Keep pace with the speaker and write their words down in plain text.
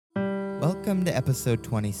Welcome to episode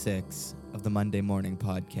 26 of the Monday Morning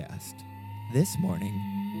Podcast. This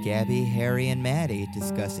morning, Gabby, Harry, and Maddie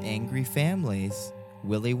discuss angry families,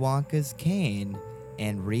 Willy Wonka's cane,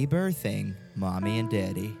 and rebirthing Mommy and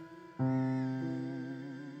Daddy.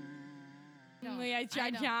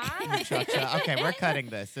 Cha-cha. Okay, we're cutting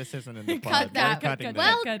this. This isn't in the pod. Cut that. We're cutting this.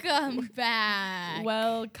 Welcome back.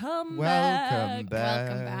 Welcome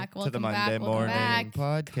back to the Monday Morning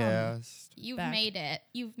Podcast. You've made it.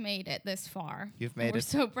 You've made it this far. You've made We're it.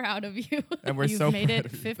 so proud of you. And we're You've so made proud it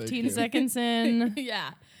of you. Thank 15 you. seconds in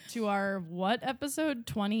Yeah. to our what episode?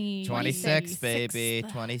 26, 26, baby.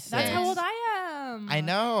 26. That's how old I am. I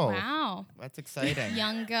know. Wow. That's exciting.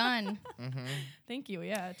 Young gun. Mm-hmm. Thank you.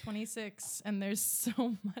 Yeah, 26. And there's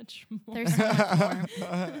so much more. There's so much more.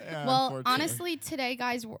 Yeah, Well, unfortunately. honestly, today,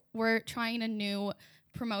 guys, we're trying a new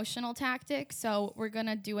promotional tactic. So we're going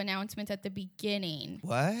to do announcements at the beginning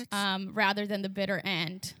What? rather than the bitter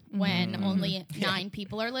end when only 9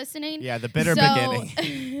 people are listening. Yeah, the bitter So-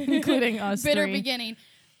 beginning. including us Bitter three. beginning.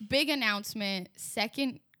 Big announcement.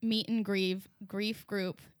 Second meet and grief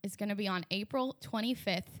group is going to be on April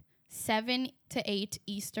 25th, 7 to 8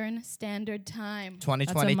 Eastern Standard Time.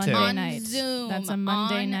 2022. Monday On night. Zoom. That's a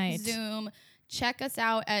Monday on night. Zoom. Check us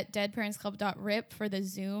out at deadparentsclub.rip for the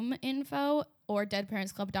Zoom info or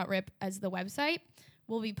deadparentsclub.rip as the website.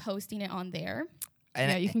 We'll be posting it on there. And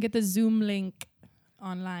Yeah, you can get the Zoom link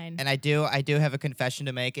online. And I do have a confession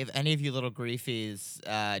to make. If any of you little griefies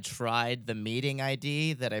tried the meeting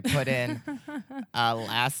ID that I put in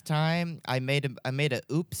last time, I made a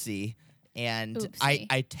oopsie, and Oopsie.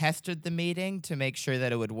 I tested the meeting to make sure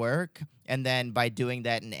that it would work, and then by doing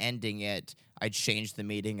that and ending it, I changed the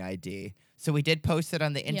meeting ID. So we did post it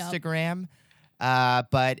on the Yep. Instagram.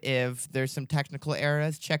 But if there's some technical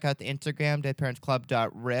errors, check out the Instagram,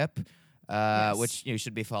 deadparentsclub.rip. Yes. Which you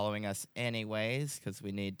should be following us anyways, because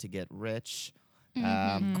we need to get rich.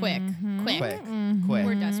 Quick. Quick.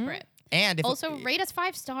 We're desperate. And if Also, rate us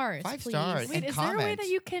 5 stars. 5 please. stars. Wait, and is there a way comment. that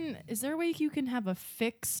you can? Is there a way you can have a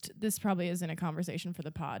fixed? This probably isn't a conversation for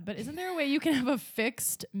the pod, but isn't there a way you can have a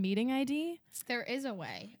fixed meeting ID? There is a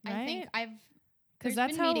way. I Right? think Because there's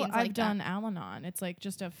that's been how meetings I've like done Al-Anon. It's like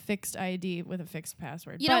just a fixed ID with a fixed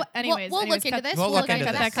password. You but know what? anyways, we'll look cut- into this. We'll look into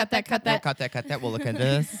cut this. that. Cut that. We'll look into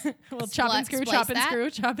this. We'll chop and screw, Splice chop and that. screw,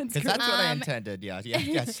 chop and Because screw. that's what I intended.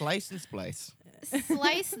 Yeah. Slice and splice.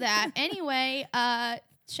 Slice that. Anyway,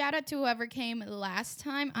 shout out to whoever came last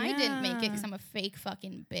time. I didn't make it because I'm a fake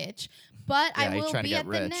fucking bitch. But Yeah, I he's will trying to be get at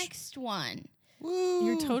rich. the next one. Woo.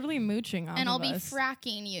 You're totally mooching off And I'll of be us.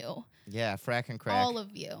 fracking you. Yeah, frack and crack. All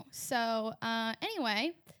of you. So,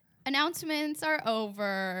 anyway, announcements are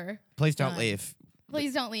over. Please don't Done. leave.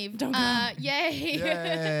 Please don't leave. Don't go. Yay.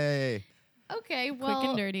 Yay. Okay, Quick well,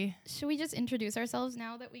 and dirty. should we just introduce ourselves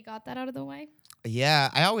now that we got that out of the way? Yeah,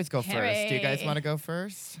 I always go first. Do you guys Harry. want to go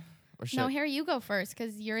first? Or should No, Harry, you go first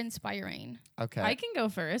because you're inspiring. Okay. I can go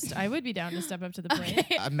first. I would be down to step up to the plate.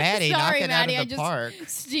 Maddie, knock Sorry, it Maddie, out I of the just park.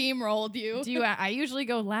 steamrolled you. Do you? I usually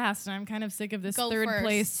go last, and I'm kind of sick of this Go third first.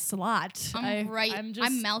 place slot.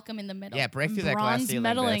 I'm Malcolm in the middle. Yeah, break through that glass bronze ceiling,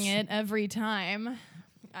 medaling bitch. it every time.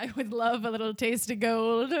 I would love a little taste of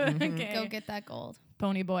gold. Okay. Go get that gold.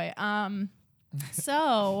 Pony boy.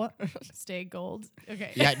 So stay gold.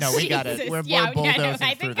 Okay. Yeah, no, we got it. Jesus. We're Yeah, bulldozing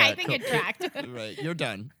I through think that. it tracked. Right, you're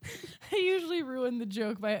done. I usually ruin the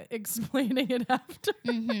joke by explaining it after.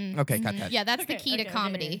 Okay, cut that. Yeah, that's the Okay, key to okay,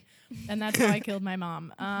 comedy. And that's how I killed my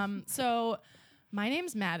mom. So my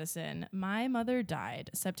name's Madison. My mother died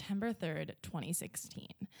September 3rd, 2016.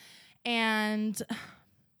 And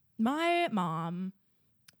my mom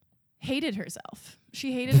hated herself.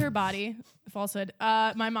 She hated her body. Falsehood.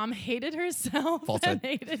 My mom hated herself. Falsehood.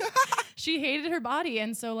 She hated her body.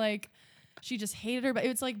 And so like she just hated her. But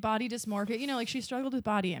it's like body dysmorphia. You know, like she struggled with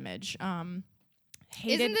body image.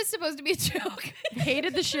 Hated, Isn't this supposed to be a joke?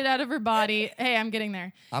 hated the shit out of her body. Hey, I'm getting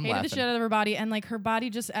there. I'm hated laughing. the shit out of her body. And like her body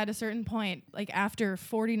just at a certain point, like after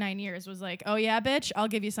 49 years was like, oh yeah, bitch, I'll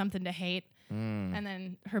give you something to hate. And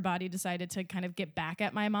then her body decided to kind of get back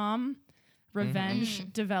at my mom.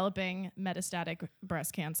 Revenge, developing metastatic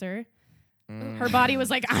breast cancer. Her body was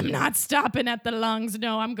like, I'm not stopping at the lungs.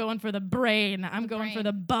 No, I'm going for the brain. I'm going for brain.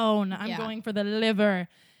 the bone. I'm Yeah. going for the liver.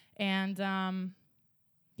 And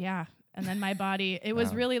yeah. And then my body, it was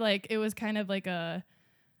Wow. really like, it was kind of like a,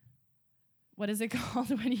 what is it called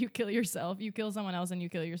when you kill yourself? You kill someone else and you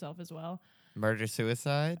kill yourself as well. Murder,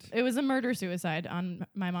 suicide? It was a murder-suicide on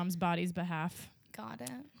my mom's body's behalf. Got it.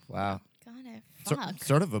 Wow. Got it. So- Fuck.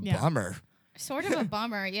 sort of a Yeah. bummer. Sort of a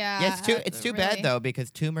bummer. Yeah. Yeah, it's too really. bad though,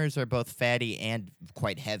 because tumors are both fatty and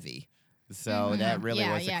quite heavy. So that really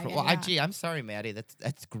Yeah, was yeah, a yeah, well, yeah. gee, I'm sorry, Maddie.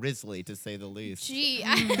 That's grisly to say the least. Gee,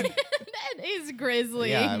 that is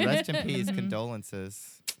grisly. Yeah, rest in peace.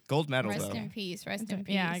 Condolences. Gold medal Rest though. in peace. Rest in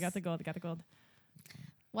peace. Yeah, I got the gold.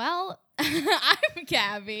 Well, I'm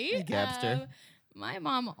Gabby. Hey, Gabster. My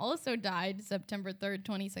mom also died September 3rd,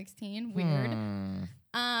 2016. Weird.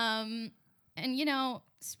 And you know,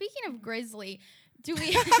 speaking of grisly, do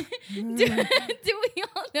we do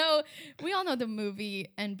we all know the movie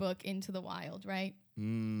and book Into the Wild, right?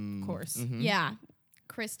 Of course. Mhm. Yeah.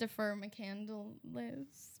 Christopher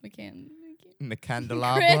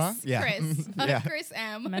McCandelabra. Yeah. Chris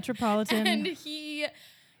M. Metropolitan. And he,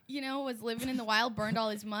 you know, was living in the wild, burned all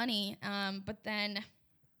his money. But then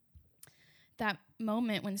that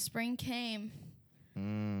moment when spring came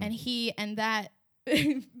and he and that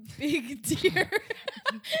big deer,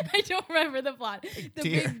 I don't remember the plot. The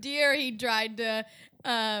deer. big deer he tried to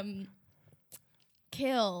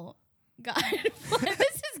kill. God,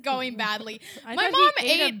 this is going badly. I My thought mom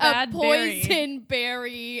he ate a ate a bad berry. poison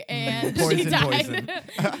berry and she Poison,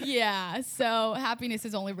 died. Yeah, so happiness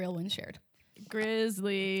is only real when shared.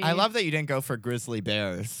 Grizzly. I love that you didn't go for grizzly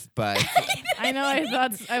bears, but I know. I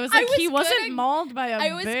thought I was I like was he wasn't gonna- mauled by a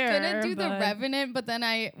I was bear. gonna do The but- Revenant, but then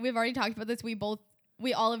we've already talked about this.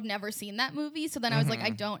 We all have never seen that movie, so then I was like,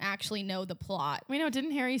 I don't actually know the plot. Wait, no,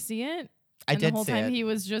 didn't Harry see it? I And did the whole see time it. he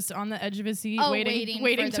was just on the edge of his seat, Oh, waiting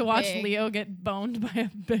waiting for to the watch big- Leo get boned by a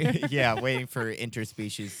bear. yeah, waiting for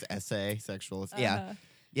interspecies essay sexual. Yeah,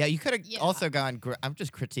 yeah. You could have Yeah. also gone. I'm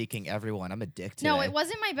just critiquing everyone. I'm a dick today. No, it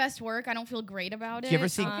wasn't my best work. I don't feel great about Did it. you ever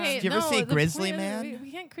see- Okay, Did you ever no, see the Grizzly point is Man?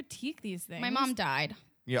 We can't critique these things. My mom died.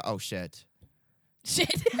 Yeah. Oh shit. Shit.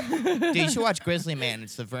 Dude, you should watch Grizzly Man.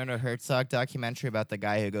 It's the Werner Herzog documentary about the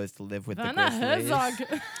guy who goes to live with the Werner Grizzlies.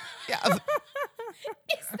 Herzog. Yeah,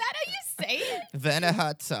 Is that how you say it? Werner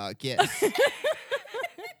Herzog. Yes.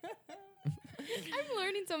 I'm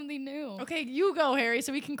learning something new. Okay, you go, Harry,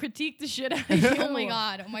 so we can critique the shit out of you. Oh my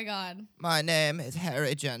god. Oh my god. My name is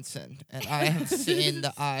Harry Jensen, and I have seen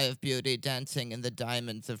the Eye of Beauty dancing in the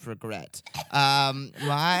diamonds of regret.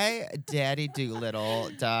 My daddy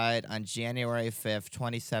Doolittle died on January 5th,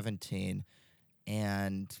 2017,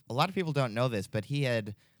 and a lot of people don't know this, but he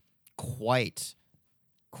had quite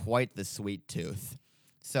the sweet tooth.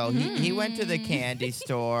 So he went to the candy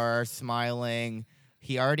store smiling.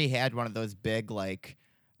 He already had one of those big like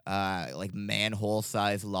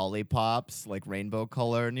manhole-sized lollipops, like rainbow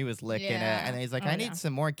color, and he was licking it. Yeah. And then he's like, Oh, I yeah. need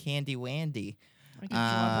some more candy wandy. Like a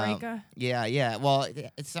jawbreaker. Yeah. Well,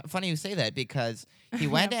 it's not funny you say that because he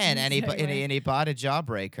went in and he segue. and he bought a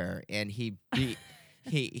jawbreaker and he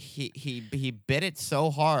bit it so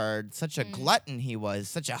hard, such a glutton he was,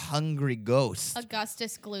 such a hungry ghost.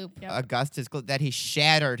 Augustus Gloop. Yep. Augustus that he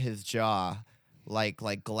shattered his jaw like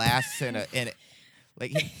glass in a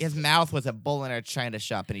like his mouth was a bull in a china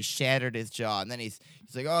shop and he shattered his jaw and then he's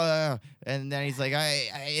like oh and then he's like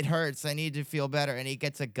it hurts, I need to feel better, and he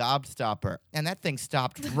gets a gobstopper and that thing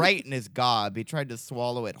stopped right in his gob. He tried to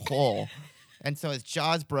swallow it whole. And so his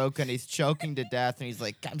jaw's broken, he's choking to death, and he's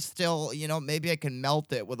like, I'm still, maybe I can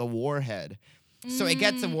melt it with a warhead. So he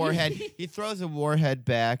gets a warhead, he throws a warhead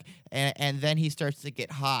back, and then he starts to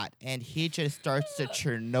get hot, and he just starts to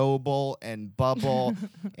Chernobyl and bubble,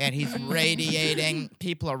 and he's radiating.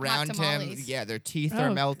 People around him, tamales. yeah, their teeth are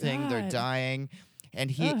Oh, melting, they're God. dying, and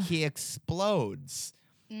he explodes.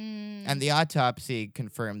 And the autopsy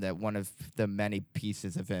confirmed that one of the many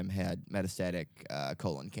pieces of him had metastatic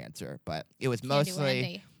colon cancer, but it was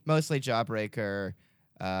Candy mostly jawbreaker,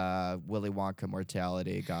 Willy Wonka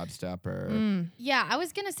mortality, gobstopper. Yeah, I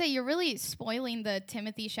was gonna say you're really spoiling the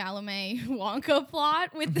Timothy Chalamet Wonka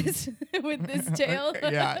plot with this tale.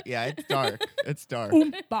 Yeah, it's dark. It's dark.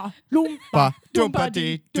 Oompa, loompa, Ba, doompa doompa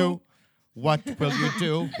dee dee doo. What will you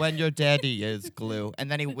do when your daddy is glue? And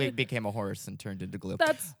then he became a horse and turned into glue.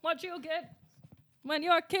 That's what you get when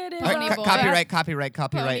your kid is Pony a boy. Copyright.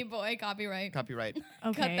 Pony boy, copyright. Copyright.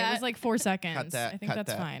 Okay, it that. was like 4 seconds. Cut that. I think cut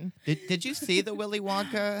that's that. fine. Did you see the Willy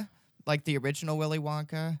Wonka, like the original Willy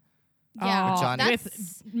Wonka? Yeah, Oh, Johnny- with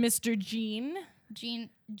that's Mr. Gene.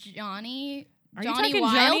 Johnny. Are you Johnny talking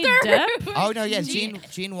Johnny Wilder? Depp? Oh no, yes, Gene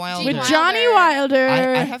Wilder. With Wilder. Johnny Wilder.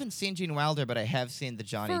 I haven't seen Gene Wilder, but I have seen the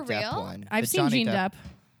Johnny For Depp real? one. I've The seen Johnny Gene Depp.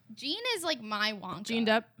 Gene is like my Wonka. Gene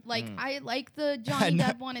Depp. Like Mm. I like the Johnny No.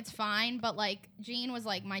 Depp one. It's fine, but like Gene was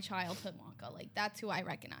like my childhood Wonka. Like that's who I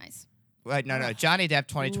recognize. Wait, no, Johnny Depp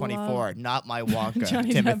 2024, not my Wonka.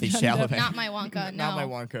 Johnny Timothy Depp, Johnny Chalamet. Depp. Not my Wonka. No. Not my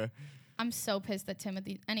Wonka. I'm so pissed that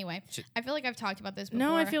Timothy. Anyway, I feel like I've talked about this before.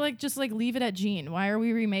 No, I feel like just like leave it at Gene. Why are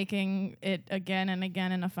we remaking it again and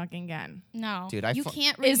again and a fucking again? No, Dude, you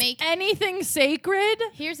can't Is remake. anything sacred?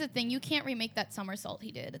 Here's the thing: you can't remake that somersault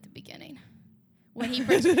he did at the beginning. When he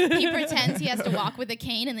pretends he has to walk with a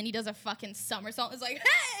cane and then he does a fucking somersault. It's like,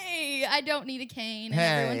 hey, I don't need a cane. And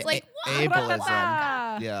everyone's like, what?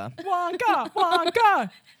 ableism. Yeah. Wonka.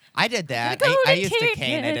 I did that. Go I to used to kick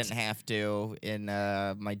cane. I it. didn't have to in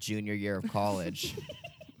my junior year of college.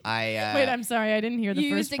 Wait, I'm sorry, I didn't hear the You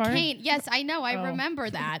first used a part. cane. Yes, I know. I Oh. remember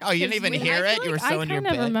that. Oh, you didn't even hear it? You were so I in your kind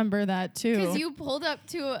of bed. remember that too. Because you pulled up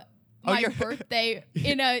to Oh, my you're- birthday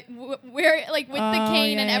in a where like with the Oh,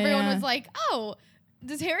 cane, yeah, and yeah, everyone yeah. was like, "Oh,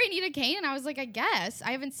 does Harry need a cane?" And I was like, "I guess.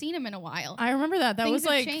 I haven't seen him in a while." I remember that. That Things was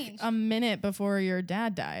have like changed. a minute before your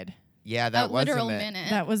dad died. Yeah, A that was literal a minute.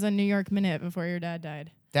 That was a New York minute before your dad died.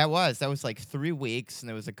 That was like 3 weeks, and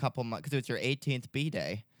there was a couple months because it was your 18th B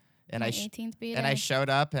day, and my I 18th B and I showed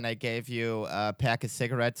up and I gave you a pack of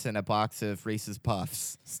cigarettes and a box of Reese's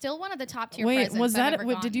Puffs. Still one of the top tier Wait, presents was I've that? ever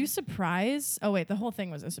Did you gotten. surprise? Oh wait, the whole thing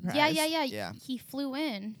was a surprise. Yeah. Yeah. He flew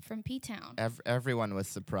in from P-Town. Everyone was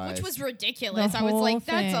surprised. Which was ridiculous. The I was whole like,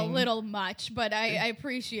 that's a thing. little much, but I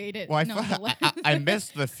appreciate it. well, nonetheless. I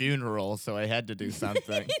missed the funeral, so I had to do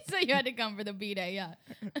something. So you had to come for the B-Day, yeah.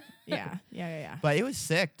 Yeah. But it was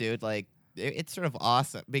sick, dude. Like it's sort of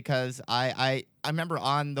awesome because I remember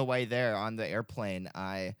on the way there on the airplane,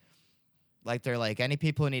 they're like, any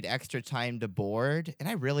people who need extra time to board, and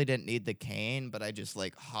I really didn't need the cane, but I just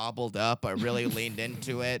like hobbled up. I really leaned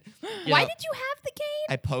into it. You Why know, did you have the cane?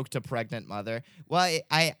 I poked a pregnant mother. Well,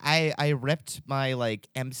 I ripped my like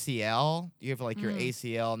MCL. You have like your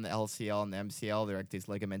ACL and the LCL and the MCL. They're like these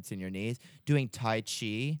ligaments in your knees. Doing Tai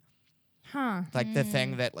Chi. Huh. Like the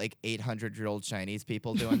thing that like 800-year-old Chinese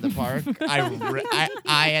people do in the park.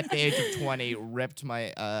 I at the age of 20 ripped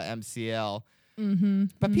my MCL. Mm-hmm.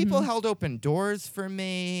 But people held open doors for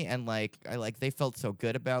me, and they felt so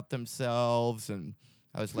good about themselves, and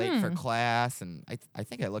I was late for class, and I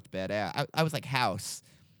think I looked badass. I was like House.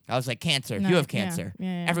 I was like, cancer. No, you have yeah, cancer.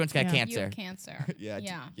 yeah, Everyone's got yeah. You cancer. have cancer.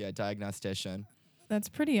 Yeah, diagnostician. That's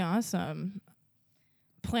pretty awesome.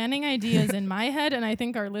 Planning ideas in my head, and I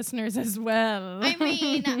think our listeners as well. I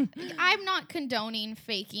mean, I'm not condoning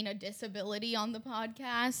faking a disability on the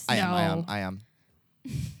podcast. I No. am.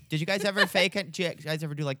 Did you guys ever fake it? Did you guys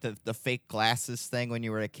ever do like the fake glasses thing when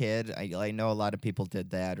you were a kid? I know a lot of people did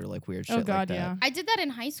that or like weird shit Oh God, like that. yeah. I did that in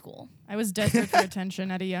high school. I was desperate for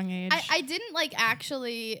attention at a young age. I didn't like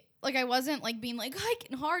actually like I wasn't like being like I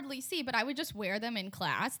can hardly see, but I would just wear them in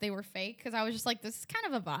class. They were fake because I was just like this is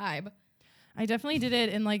kind of a vibe. I definitely did it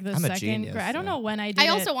in like the I'm a second genius, grade. I don't yeah. know when I did I it.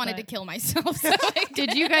 also wanted to but- kill myself. So like,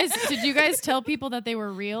 Did you guys tell people that they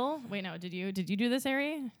were real? Wait, no. Did you do this,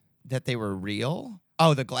 Harry? That they were real?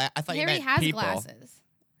 Oh, the glass. I thought you Harry meant has people. glasses.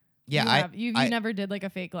 Yeah, you I never did like a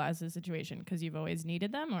fake glasses situation because you've always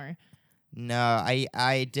needed them, or no,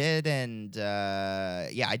 I did, and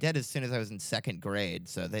I did as soon as I was in second grade.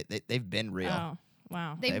 So they've been real. oh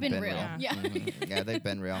wow. They've been real. Yeah. Mhm. Yeah, they've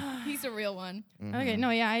been real. He's a real one. Okay, no,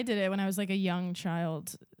 yeah, I did it when I was like a young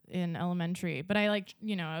child in elementary, but I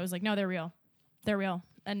I was like, no, they're real,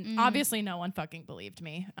 and obviously no one fucking believed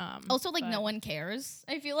me. Also, like but- no one cares.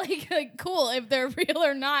 I feel like cool if they're real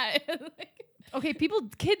or not. Okay,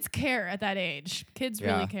 kids care at that age. Kids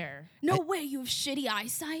Yeah. really care. No way, you have shitty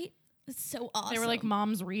eyesight. That's so awesome. They were like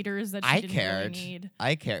mom's readers that she I didn't cared. really need.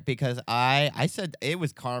 I cared because I said it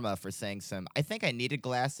was karma for saying some. I think I needed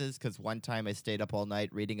glasses because one time I stayed up all night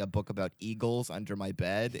reading a book about eagles under my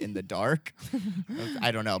bed in the dark.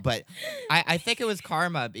 I don't know, but I think it was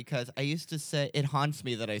karma because I used to say, it haunts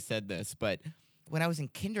me that I said this, but when I was in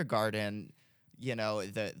kindergarten, you know,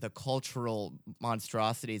 the cultural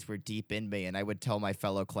monstrosities were deep in me, and I would tell my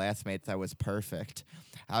fellow classmates I was perfect.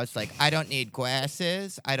 I was like, I don't need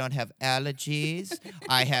glasses. I don't have allergies.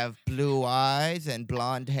 I have blue eyes and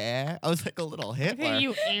blonde hair. I was like a little Hitler. Okay,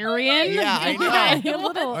 you Aryan. Yeah, I know. Yeah, you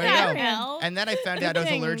little I know. Aryan. And then I found out I was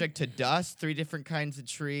Dang. allergic to dust, 3 different kinds of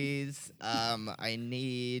trees. I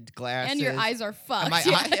need glasses. and your eyes are fucked.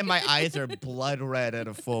 And my eyes are blood red at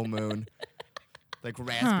a full moon. Like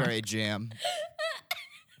raspberry jam.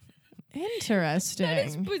 Interesting. That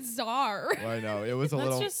is bizarre. I know. It was a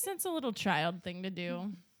little. That's a little child thing to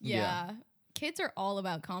do. Yeah. Kids are all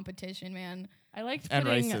about competition, man. I liked And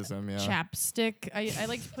putting racism, yeah. chapstick. I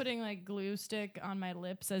liked putting like glue stick on my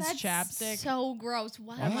lips as That's chapstick. so gross.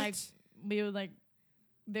 What? And like they would like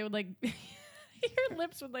your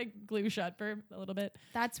lips would like glue shut for a little bit.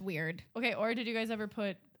 That's weird. Okay, or did you guys ever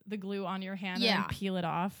put the glue on your hand and Yeah. then peel it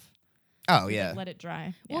off? Oh, Like, yeah. let it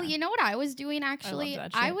dry. Well, Yeah. you know what I was doing actually?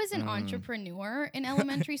 that I shit. was an entrepreneur in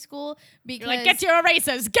elementary school because You're like, get your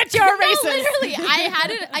erasers, get your no, erasers. literally,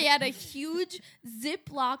 I had a huge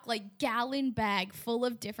Ziploc like gallon bag full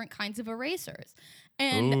of different kinds of erasers,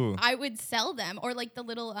 and Ooh. I would sell them, or like the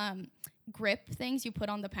little grip things you put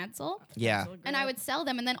on the pencil. Yeah. And I would sell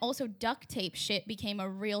them, and then also duct tape shit became a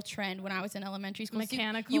real trend when I was in elementary school. So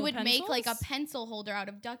Mechanical you would make like a pencils? pencil holder out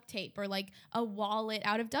of duct tape, or like a wallet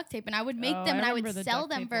out of duct tape, and I would make Oh, them, I and I would remember the sell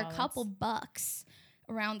duct them tape for a wallets. couple bucks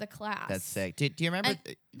around the class. That's sick. Do you remember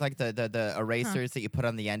like the erasers that you put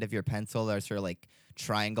on the end of your pencil that are sort of like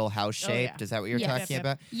triangle house shaped? yeah. Is that what you're Yes. talking Yep.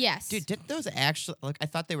 about? Yes, Dude, didn't those actually like I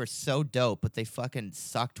thought they were so dope, but they fucking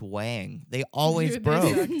sucked wang. They always Dude, they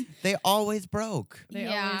broke. sucked. They always broke. They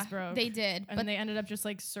yeah, always broke. They did, and but they ended up just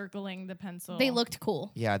like circling the pencil. they looked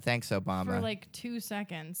cool. Yeah, thanks, Obama. for like 2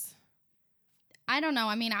 seconds. I don't know.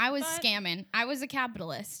 I mean, I was But- scamming. I was a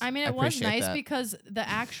capitalist. I mean, I it was appreciate nice that. because the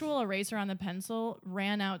actual eraser on the pencil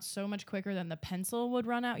ran out so much quicker than the pencil would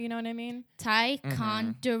run out. You know what I mean?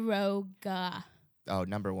 Ticonderoga. Oh,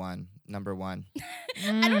 number one. I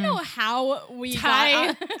don't know how we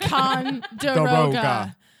got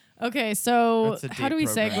Ticonderoga. Okay, so That's a how do deep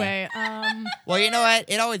we program. segue? Well, you know what?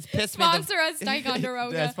 It always pissed me. Sponsor us,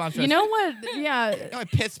 Ticonderoga. Yeah, sponsor You us. know what? Yeah, You know,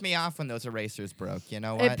 it pissed me off when those erasers broke. You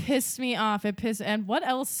know it what? pissed me off. And what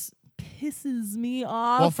else pisses me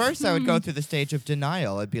off? Well, first I would go through the stage of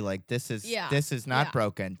denial. I'd be like, "This is Yeah. not Yeah.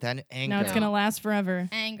 broken." Then anger. Now it's gonna last forever.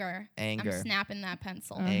 Anger. Anger. I'm snapping that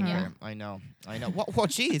pencil. Anger. Yeah. I know. Well,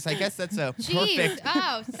 geez. I guess that's a Jeez. perfect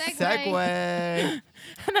Oh, segue. segue.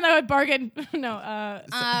 And then I would bargain. No,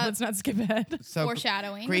 let's not skip ahead. So,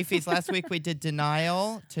 Foreshadowing. Griefies, last week we did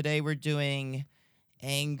denial. Today we're doing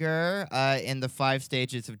anger in the 5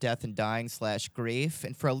 stages of death and dying / grief.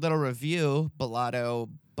 And for a little review, Bellotto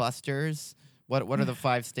Busters, what are the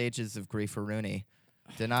 5 stages of grief for Rooney?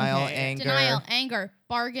 Denial, Okay. anger, Denial, anger,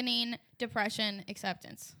 bargaining, depression,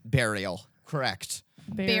 acceptance. burial. Correct.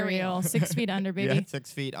 Burial. 6 feet under, baby. Yeah,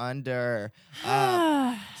 6 feet under.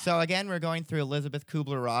 So again, we're going through Elizabeth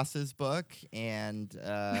Kubler-Ross's book, and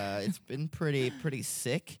it's been pretty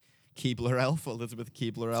sick. Elizabeth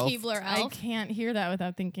Keebler-Elf. Keebler I elf. can't hear that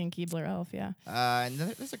without thinking Keebler Elf. Yeah. And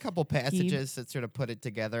then there's a couple passages that sort of put it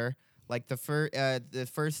together. Like the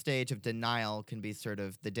first stage of denial can be sort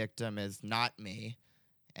of the dictum is not me,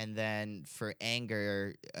 and then for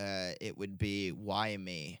anger, it would be why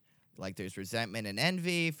me. Like there's resentment and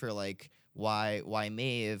envy for like why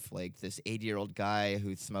me if like this 80-year-old guy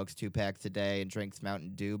who smokes 2 packs a day and drinks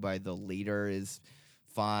Mountain Dew by the liter is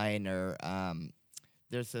fine, or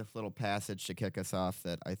there's a little passage to kick us off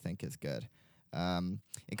that I think is good. In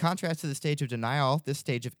contrast to the stage of denial, this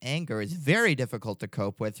stage of anger is very difficult to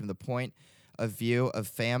cope with from the point of view of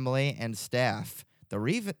family and staff. The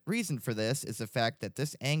reason for this is the fact that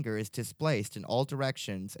this anger is displaced in all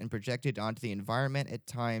directions and projected onto the environment at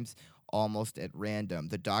times almost at random.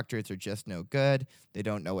 The doctors are just no good. They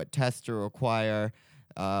don't know what tests to require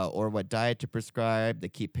or what diet to prescribe. They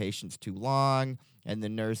keep patients too long, and the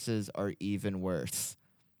nurses are even worse.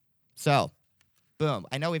 So, boom.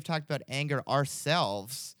 I know we've talked about anger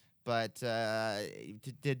ourselves, but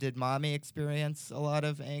did mommy experience a lot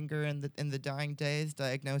of anger in the dying days,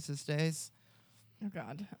 diagnosis days? Oh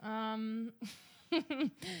God.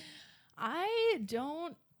 I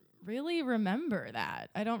don't really remember that.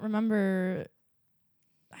 I don't remember.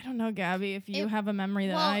 I don't know, Gabby, if you have a memory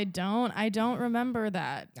that well- I don't remember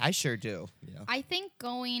that. I sure do. You know. I think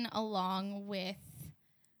going along with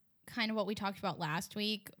kind of what we talked about last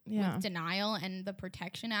week Yeah. with denial and the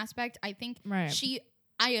protection aspect, I think Right.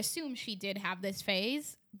 I assume she did have this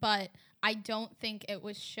phase, but I don't think it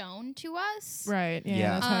was shown to us. Right. Yeah,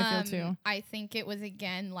 Yeah. that's how I feel too. I think it was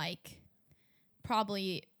again like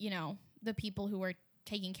probably, the people who were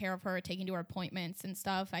taking care of her, taking to her appointments and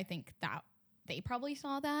stuff. I think that they probably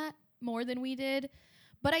saw that more than we did.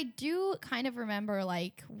 But I do kind of remember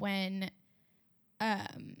like when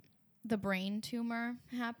the brain tumor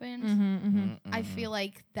happened. Mm-hmm. I feel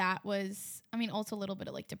like that was, also a little bit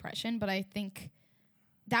of like depression, but I think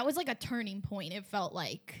that was like a turning point. It felt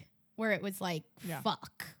like where it was like, Yeah.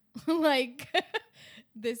 fuck, like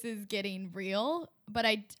this is getting real. But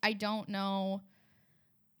I don't know.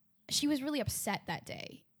 She was really upset that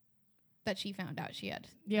day that she found out she had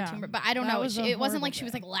Yeah. the tumor. But I don't That know. was a It wasn't horrible like she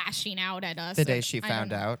was day. like lashing out at us. The or- day she I don't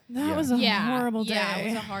found know. out. That Yeah. was a Yeah, horrible day. Yeah, it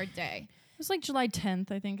was a hard day. It was like July 10th,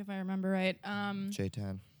 I think, if I remember right.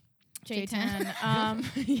 J10. J10.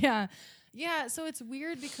 Yeah. Yeah. So it's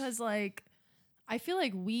weird because like I feel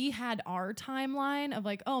like we had our timeline of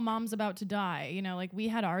like, oh, mom's about to die. You know, like we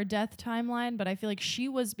had our death timeline, but I feel like she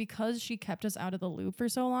was, because she kept us out of the loop for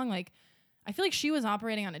so long, like I feel like she was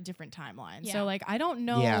operating on a different timeline. Yeah. So like I don't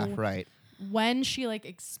know Yeah, right. when she like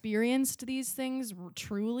experienced these things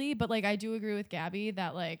truly, but like I do agree with Gabby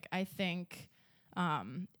that like I think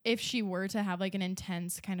if she were to have like an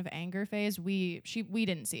intense kind of anger phase, we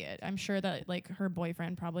didn't see it. I'm sure that like her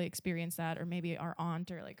boyfriend probably experienced that, or maybe our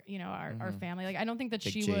aunt, or like, you know, our family. Like I don't think that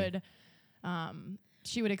Big she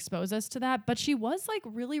G. would expose us to that, but she was like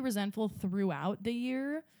really resentful throughout the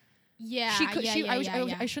year. Yeah, She could.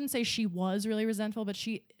 yeah. I shouldn't say she was really resentful, but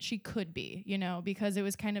she could be, you know, because it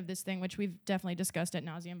was kind of this thing which we've definitely discussed ad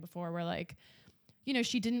nauseum before, where like, you know,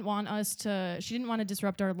 she didn't want to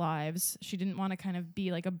disrupt our lives. She didn't want to kind of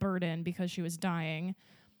be like a burden because she was dying.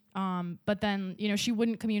 But then, you know, she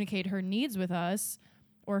wouldn't communicate her needs with us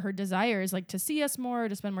or her desires, like to see us more, or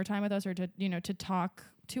to spend more time with us, or to, you know, to talk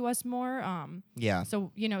to us more. Yeah.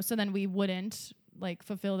 So, you know, so then we wouldn't like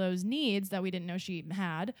fulfill those needs that we didn't know she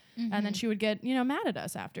had. And then she would get, you know, mad at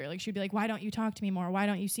us after. Like she'd be like, why don't you talk to me more? Why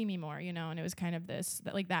don't you see me more? You know, and it was kind of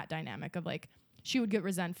that dynamic of like, she would get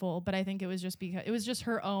resentful, but I think it was just because it was just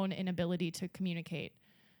her own inability to communicate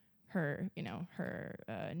her, you know, her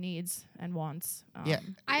needs and wants. Yeah.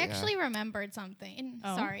 I actually remembered something.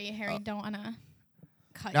 Oh. Sorry, Harry, don't want to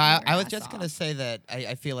cut No, your I was ass just gonna off. say that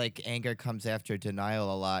I feel like anger comes after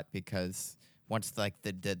denial a lot, because once like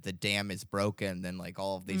the dam is broken, then like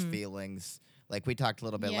all of these feelings, like we talked a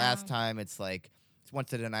little bit Yeah. last time, it's like once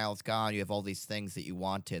the denial's gone, you have all these things that you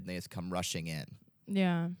wanted, and they just come rushing in.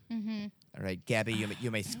 Yeah. All right, Gabby,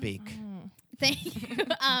 you may speak. Thank you.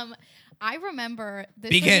 I remember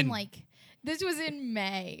this Begin. this was in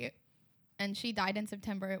May, and she died in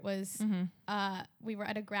September. It was we were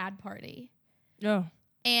at a grad party, Oh.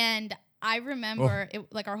 and I remember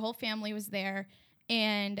it, like our whole family was there,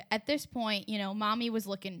 and at this point, you know, mommy was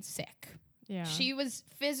looking sick. Yeah. She was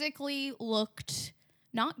physically looked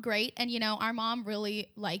not great, and you know, our mom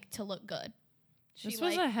really liked to look good. This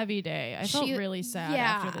was a heavy day. I felt really sad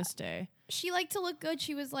after this day. She liked to look good.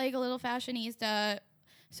 She was like a little fashionista.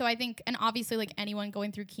 So I think, and obviously like anyone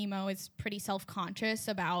going through chemo is pretty self-conscious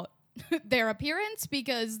about their appearance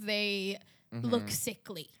because they look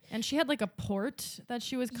sickly. And she had like a port that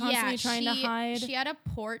she was constantly trying to hide. She had a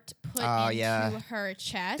port put Oh, into yeah. her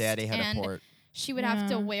chest. Daddy had and a port. She would have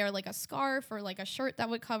to wear like a scarf or like a shirt that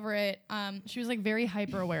would cover it. She was like very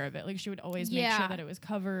hyper aware of it. Like she would always make sure that it was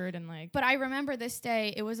covered and like. But I remember this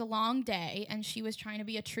day, it was a long day and she was trying to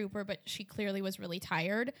be a trooper, but she clearly was really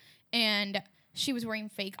tired. And she was wearing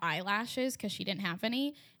fake eyelashes because she didn't have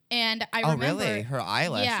any. And I remember. Oh, really? Her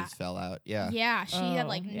eyelashes fell out. Yeah. Yeah, she had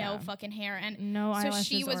like yeah. no fucking hair. And No so eyelashes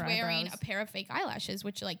she was or wearing eyebrows. a pair of fake eyelashes,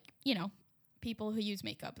 which like, you know, people who use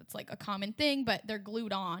makeup, it's like a common thing, but they're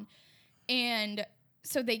glued on. And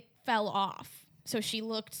so they fell off. So she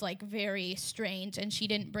looked like very strange and she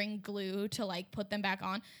didn't bring glue to like put them back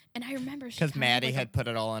on. And I remember she Because kind of Maddie like had put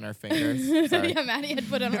it all on her fingers. Sorry. yeah, Maddie had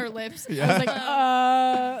put it on her lips. I was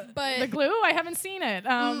like, But the glue? I haven't seen it.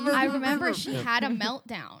 I remember she had a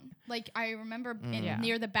meltdown. Like I remember Yeah.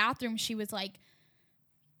 near the bathroom, she was like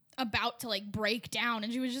about to like break down,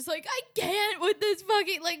 and she was just like, "I can't with this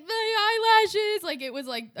fucking like my eyelashes." Like it was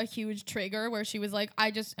like a huge trigger where she was like,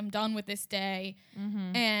 "I just am done with this day,"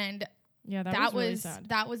 and yeah, that really was sad.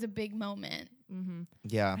 that was a big moment.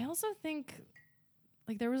 Yeah. I also think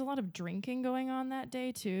like there was a lot of drinking going on that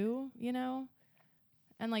day too, you know?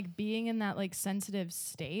 And like being in that like sensitive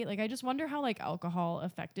state. Like I just wonder how like alcohol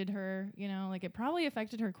affected her, you know? Like it probably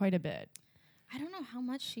affected her quite a bit. I don't know how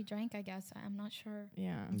much she drank. I guess I'm not sure.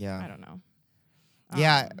 Yeah. Yeah. I don't know.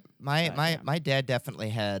 Yeah, but my dad definitely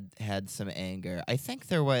had some anger. I think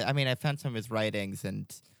there was. I mean, I found some of his writings, and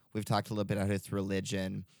we've talked a little bit about his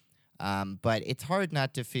religion. But it's hard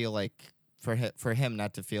not to feel like for him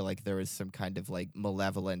not to feel like there was some kind of like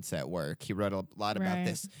malevolence at work. He wrote a lot about Right.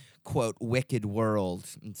 this quote wicked world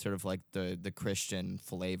and sort of like the Christian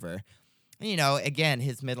flavor. You know, again,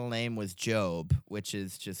 his middle name was Job, which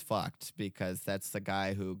is just fucked because that's the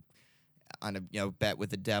guy who, on a bet with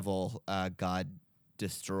the devil, God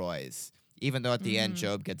destroys. Even though at the end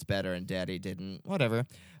Job gets better and Daddy didn't. Whatever.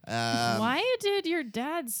 Why did your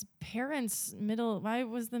dad's parents why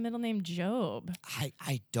was the middle name Job?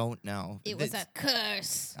 I don't know. It was a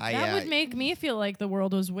curse. That would make me feel like the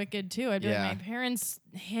world was wicked too. I'd be Yeah. like, my parents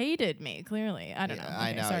hated me, clearly. I don't know. I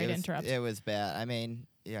Okay, know. sorry it to was, interrupt. It was bad. I mean,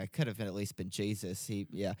 yeah, it could have at least been Jesus.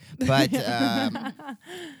 But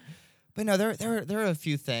but no, there are a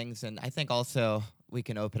few things, and I think also we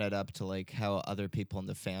can open it up to like how other people in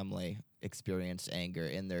the family experienced anger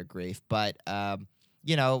in their grief. But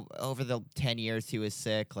you know, over the 10 years he was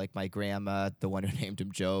sick, like my grandma, the one who named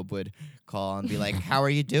him Job, would call and be like, "How are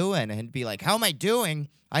you doing?" And be like, "How am I doing?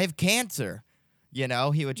 I have cancer." You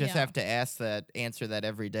know, he would just Yeah. have to answer that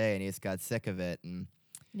every day, and he just got sick of it. And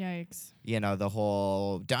Yikes. you know, the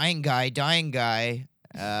whole dying guy.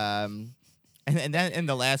 And then in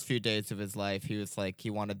the last few days of his life, he was like, he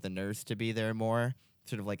wanted the nurse to be there more,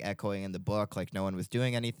 sort of like echoing in the book, like no one was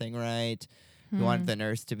doing anything right. He wanted the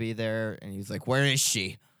nurse to be there, and he was like, where is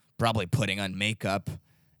she? Probably putting on makeup.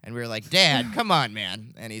 And we were like, Dad, come on,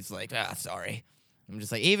 man. And he's like, sorry. I'm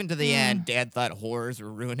just like, even to the end, Dad thought horrors were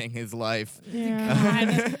ruining his life.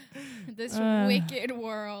 Yeah. This wicked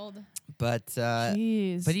world. But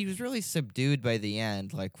Jeez. but he was really subdued by the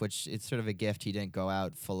end, like, which it's sort of a gift. He didn't go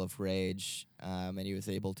out full of rage, and he was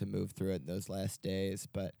able to move through it in those last days.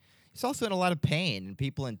 But he's also in a lot of pain, and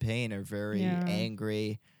people in pain are very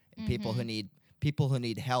angry, and people who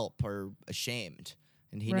need help are ashamed.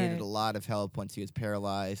 And he needed a lot of help once he was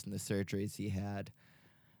paralyzed and the surgeries he had.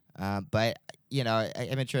 But you know,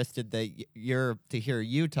 I'm interested that to hear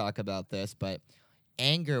you talk about this. But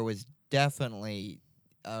anger was definitely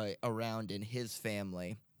around in his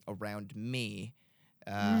family, around me,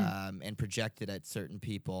 and projected at certain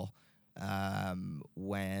people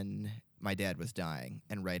when my dad was dying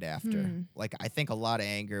and right after. Like, I think a lot of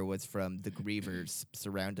anger was from the grievers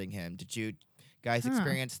surrounding him. Did you guys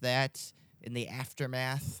experience that in the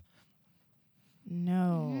aftermath?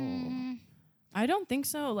 No. I don't think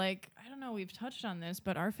so. Like, I don't know, we've touched on this,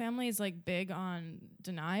 but our family is like big on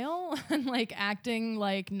denial and like acting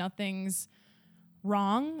like nothing's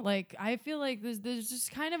wrong. Like, I feel like there's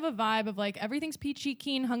just kind of a vibe of like everything's peachy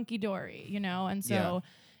keen, hunky dory, you know? And so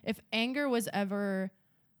if anger was ever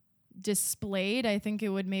displayed, I think it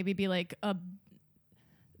would maybe be like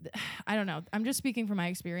I don't know. I'm just speaking from my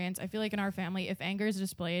experience. I feel like in our family, if anger is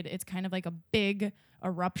displayed, it's kind of like a big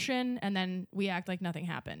eruption, and then we act like nothing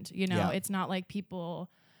happened. You know, it's not like people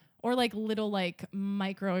or like little like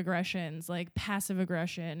microaggressions, like passive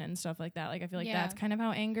aggression and stuff like that. Like, I feel like that's kind of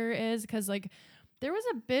how anger is, because like there was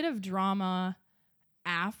a bit of drama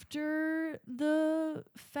after the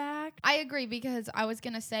fact. I agree, because I was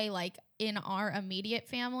gonna say, like, in our immediate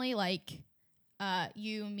family, like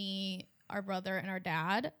you, me, our brother, and our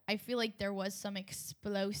dad, I feel like there was some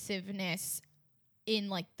explosiveness in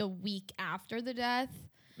like the week after the death.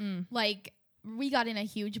 Like, we got in a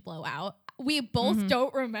huge blowout. We both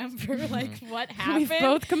don't remember like what happened. We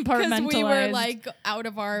both compartmentalized. Because we were like out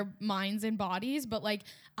of our minds and bodies. But like,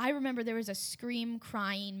 I remember there was a scream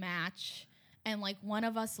crying match, and like one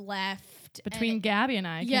of us left between Gabby and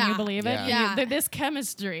I. Can you believe it? Yeah. This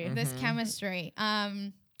chemistry. This chemistry.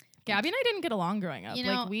 Gabby and I didn't get along growing up. You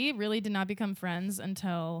know, like, we really did not become friends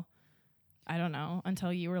until, I don't know,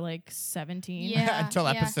 until you were like 17. Yeah. Until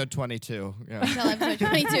episode 22. Yeah. Until episode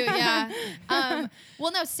 22, yeah.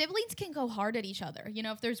 Well, no, siblings can go hard at each other. You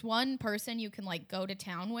know, if there's one person you can like go to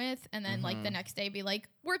town with, and then like the next day be like,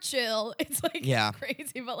 we're chill. It's like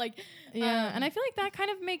crazy, but like, and I feel like that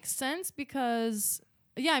kind of makes sense because,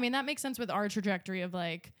 I mean, that makes sense with our trajectory of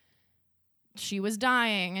like, she was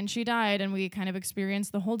dying and she died, and we kind of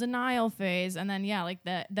experienced the whole denial phase, and then like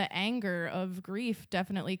the anger of grief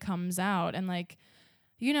definitely comes out, and like,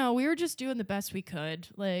 you know, we were just doing the best we could,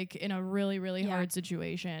 like, in a really, really hard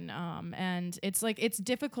situation. And it's like, it's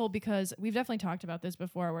difficult because we've definitely talked about this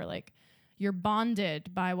before, where like you're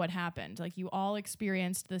bonded by what happened, like you all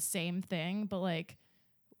experienced the same thing, but like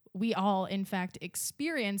we all, in fact,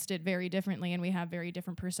 experienced it very differently, and we have very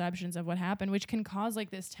different perceptions of what happened, which can cause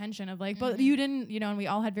like this tension of like, but you didn't, you know, and we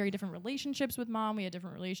all had very different relationships with mom. We had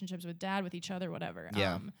different relationships with dad, with each other, whatever.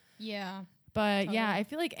 Yeah. But I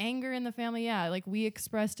feel like anger in the family, like we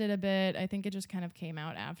expressed it a bit. I think it just kind of came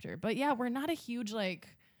out after. But we're not a huge like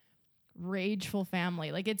rageful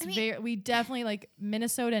family. Like, it's we definitely like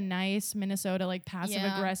Minnesota nice, Minnesota like passive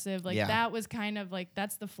aggressive. Like that was kind of like,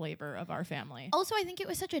 that's the flavor of our family. Also, I think it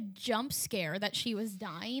was such a jump scare that she was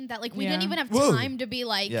dying that like we didn't even have time to be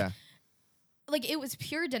like, like, it was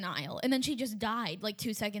pure denial, and then she just died like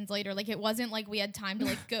 2 seconds later. Like, it wasn't like we had time to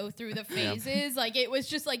like go through the phases. Like, it was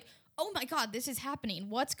just like, oh my God, this is happening.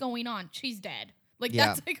 What's going on? She's dead. Like,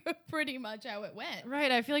 that's like pretty much how it went.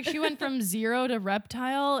 Right. I feel like she went from 0 to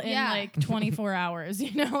reptile in like 24 hours,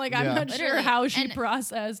 you know? Like, I'm not sure how she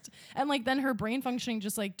processed. And like, then her brain functioning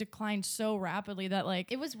just like declined so rapidly that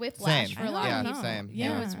like, it was whiplash for a lot of people. Same.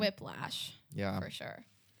 Yeah, it was whiplash. Yeah. For sure.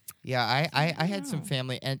 Yeah, I had some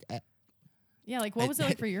family, and like, what was it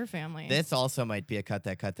like for your family? This also might be a cut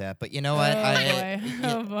that, but you know what?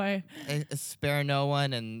 Oh boy. I spare no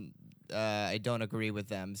one, and I don't agree with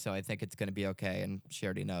them, so I think it's gonna be okay. And she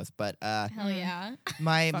already knows. But hell yeah,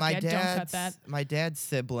 my don't cut that. my dad's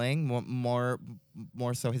sibling, more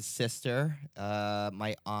so his sister.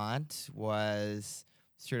 My aunt was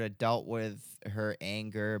sort of dealt with her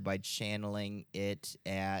anger by channeling it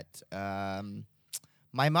at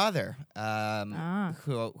my mother,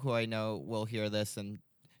 who I know will hear this and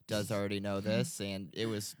does already know this, and it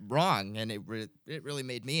was wrong, and it really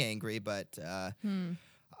made me angry. But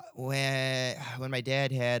when my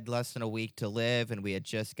dad had less than a week to live, and we had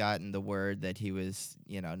just gotten the word that he was,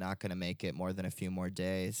 not going to make it more than a few more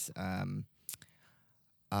days,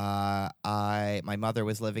 my mother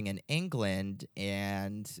was living in England,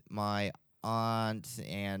 and my aunt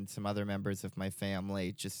and some other members of my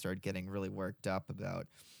family just started getting really worked up about,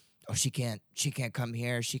 oh, she can't come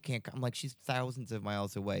here. She can't come. I'm like, she's thousands of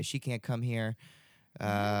miles away. She can't come here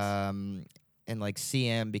and like see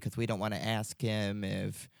him because we don't want to ask him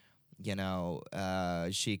if,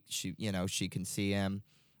 she can see him.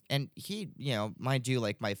 And he, mind you,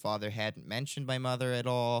 like my father hadn't mentioned my mother at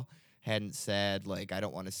all, hadn't said like, I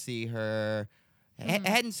don't want to see her,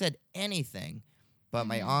 hadn't said anything. But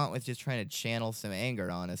my aunt was just trying to channel some anger,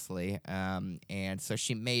 honestly. And so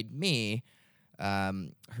she made me,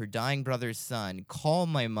 her dying brother's son, call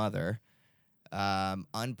my mother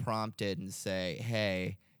unprompted and say,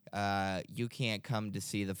 hey, you can't come to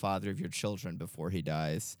see the father of your children before he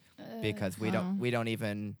dies because we don't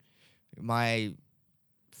even, my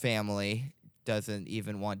family doesn't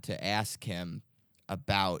even want to ask him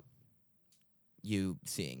about you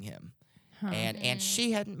seeing him. And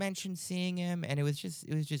she hadn't mentioned seeing him, and it was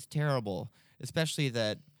just terrible, especially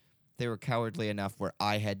that they were cowardly enough where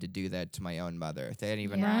I had to do that to my own mother. They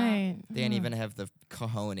didn't even have the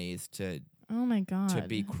cojones to oh my God, to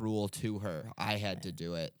be cruel to her. I had to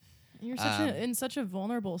do it. You're in such a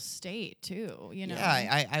vulnerable state too,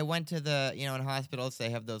 Yeah, I went to the, in hospitals they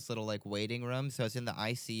have those little like waiting rooms. So I was in the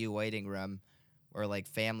ICU waiting room or like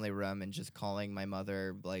family room and just calling my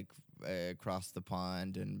mother like across the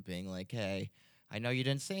pond and being like, hey, I know you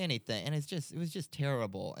didn't say anything. And it was just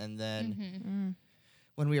terrible. And then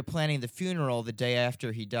when we were planning the funeral the day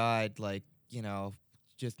after he died, like,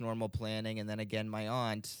 just normal planning. And then again, my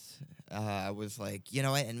aunt was like,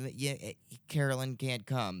 Carolyn can't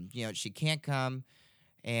come. She can't come.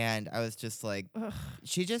 And I was just like,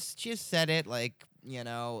 she just said it like,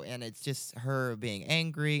 and it's just her being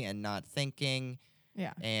angry and not thinking.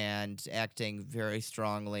 Yeah. And acting very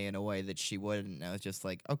strongly in a way that she wouldn't. And I was just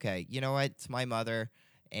like, okay, you know what? It's my mother.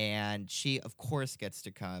 And she, of course, gets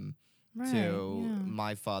to come to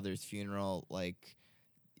my father's funeral. Like,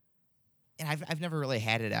 and I've never really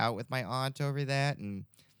had it out with my aunt over that. And,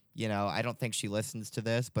 I don't think she listens to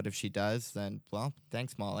this. But if she does, then, well,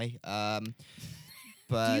 thanks, Molly. But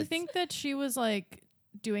do you think that she was, like,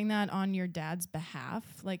 doing that on your dad's behalf?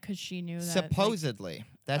 Like, because she knew that? Supposedly. Like,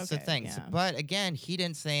 that's the thing. Yeah. But again, he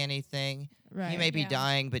didn't say anything. Right. He may be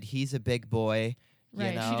dying, but he's a big boy.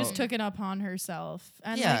 Right. She just took it upon herself.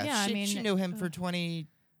 And she knew him for 20.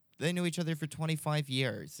 They knew each other for 25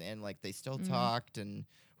 years, and like they still talked and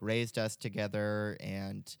raised us together,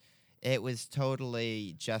 and it was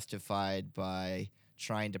totally justified by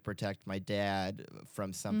trying to protect my dad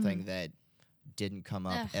from something that didn't come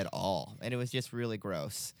up at all, and it was just really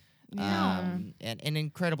gross. Yeah. And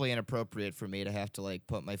incredibly inappropriate for me to have to like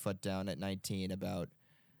put my foot down at 19 about.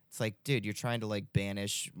 It's like, dude, you're trying to like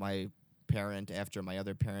banish my parent after my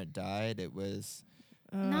other parent died. It was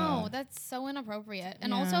no, that's so inappropriate.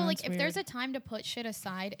 And also, like, if there's a time to put shit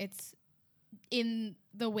aside, it's in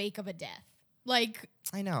the wake of a death. Like,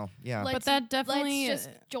 I know, yeah, but that definitely let's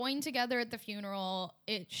just join together at the funeral.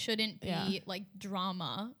 It shouldn't be like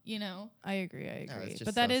drama, I agree. No,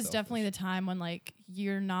 but that is definitely the time when like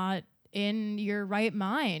you're not in your right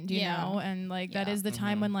mind, you know, and like that is the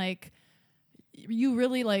time when like you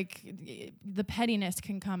really like the pettiness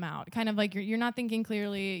can come out. Kind of like you're not thinking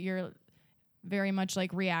clearly. You're very much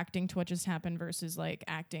like reacting to what just happened versus like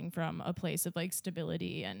acting from a place of like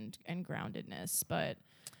stability and groundedness. But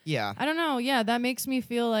yeah, I don't know. Yeah, that makes me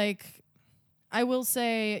feel like, I will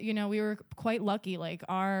say, we were quite lucky. Like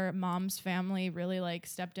our mom's family really like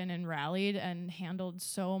stepped in and rallied and handled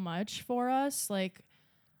so much for us. Like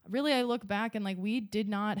really, I look back and like we did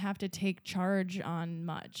not have to take charge on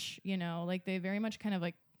much, like they very much kind of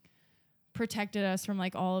like protected us from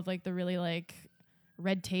like all of like the really like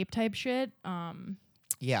red tape type shit. Same,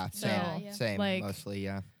 like, mostly,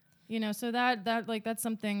 yeah. So that like that's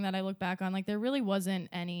something that I look back on. Like there really wasn't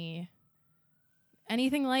anything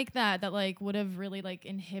like that like would have really like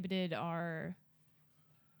inhibited our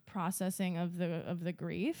processing of the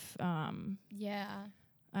grief. I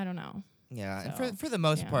don't know. Yeah, so, and for the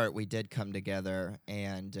most part, we did come together,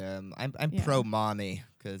 and I'm pro mommy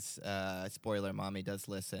because spoiler, mommy does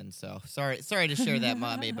listen. So sorry to share that,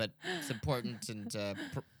 mommy, but it's important, and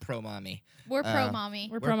pro mommy. We're pro mommy.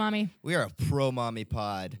 We're pro mommy. We are a pro mommy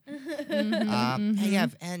pod. Yeah,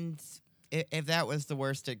 and if that was the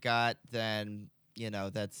worst it got, then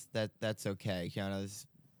that's okay.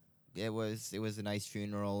 It was a nice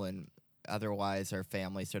funeral, and otherwise our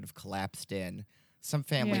family sort of collapsed in. Some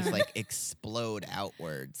families explode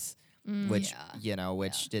outwards, which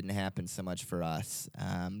didn't happen so much for us.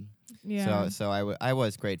 So I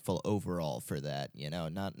was grateful overall for that.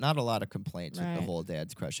 Not a lot of complaints with the whole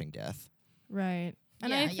dad's crushing death. Right.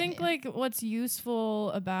 And I think what's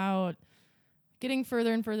useful about getting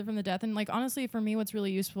further and further from the death, and honestly for me what's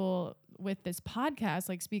really useful with this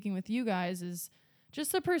podcast, speaking with you guys, is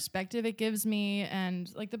just the perspective it gives me,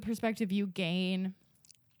 and the perspective you gain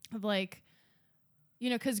of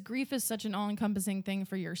because grief is such an all-encompassing thing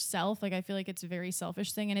for yourself. I feel like it's a very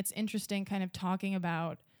selfish thing, and it's interesting kind of talking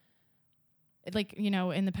about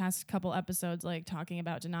in the past couple episodes, talking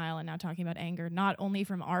about denial and now talking about anger, not only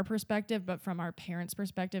from our perspective, but from our parents'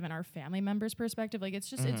 perspective and our family members' perspective. It's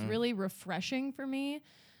just, it's really refreshing for me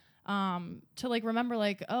to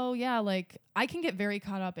remember oh yeah, I can get very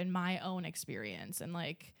caught up in my own experience, and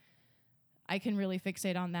I can really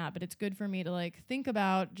fixate on that, but it's good for me to think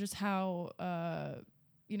about just how,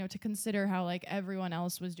 to consider how everyone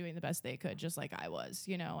else was doing the best they could, just like I was,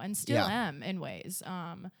 and still am in ways.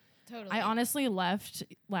 Totally. I honestly left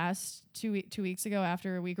last 2 weeks ago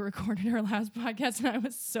after we recorded our last podcast, and I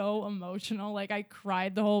was so emotional. I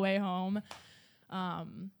cried the whole way home.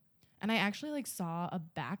 And I actually saw a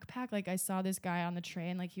backpack. I saw this guy on the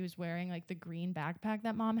train, he was wearing the green backpack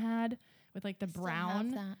that mom had with the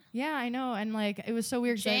brown. Yeah, I know. And it was so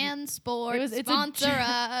weird. JanSport, sponsor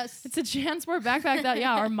us. It's a JanSport backpack that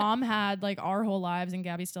our mom had our whole lives, and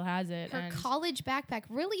Gabby still has it. Her college backpack,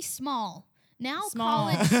 really small. Now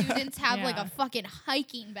college students have a fucking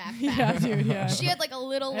hiking backpack. Yeah, dude, yeah. She had a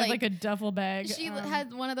little a duffel bag. She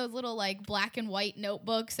had one of those little black and white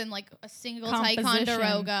notebooks and a single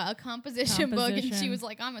Ticonderoga, a composition book, and she was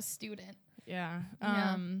I'm a student. Yeah.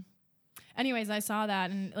 Anyways, I saw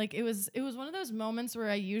that, and it was one of those moments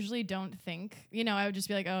where I usually don't think, I would just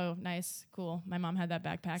be oh, nice, cool. My mom had that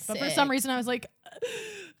backpack. But for some reason I was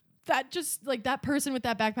that just that person with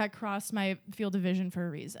that backpack crossed my field of vision for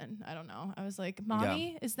a reason. I don't know. I was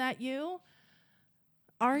Mommy, is that you?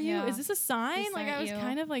 Are you? Is this a sign? I was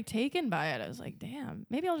kind of taken by it. I was damn,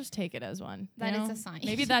 maybe I'll just take it as one. That is a sign.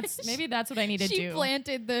 Maybe that's what I need to do. She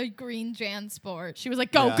planted the green JanSport. She was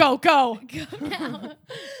go, go, go. Go now.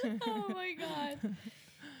 Oh my God.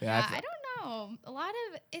 Yeah, I don't know. A lot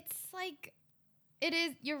of it's it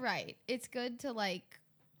is, you're right. It's good to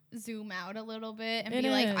zoom out a little bit and be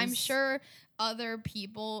I'm sure other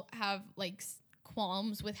people have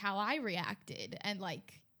qualms with how I reacted, and because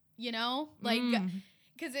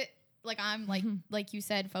it I'm like you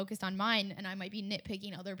said, focused on mine, and I might be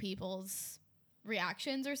nitpicking other people's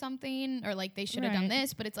reactions or something, or they should have done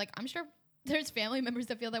this, but it's I'm sure there's family members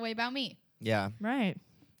that feel that way about me. Yeah. Right.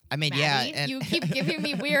 I mean, Maddie, and you keep giving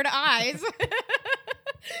me weird eyes.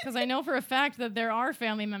 Because I know for a fact that there are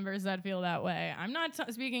family members that feel that way. I'm not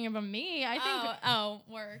speaking about me. I think.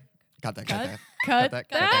 Work. Cut that.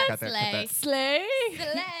 Slay.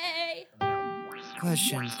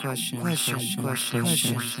 Questions.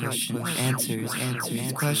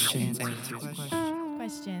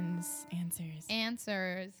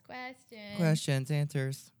 Answers. Questions.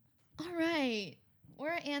 Answers. All right.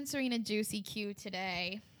 We're answering a juicy Q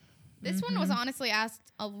today. This one was honestly asked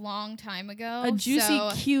a long time ago. A juicy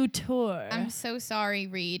Q tour. I'm so sorry,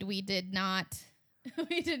 Reed. We did not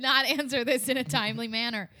answer this in a timely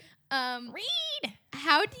manner. Reed,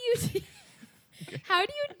 how do you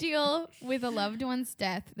deal with a loved one's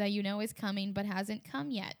death that you know is coming but hasn't come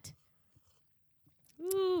yet?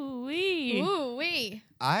 Ooh wee.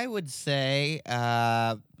 I would say,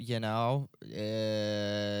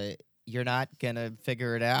 you're not gonna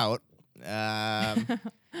figure it out.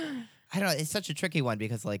 I don't know. It's such a tricky one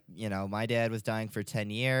because, my dad was dying for 10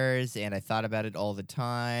 years, and I thought about it all the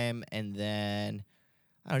time. And then,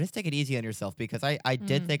 I don't know, just take it easy on yourself, because I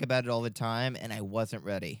did think about it all the time, and I wasn't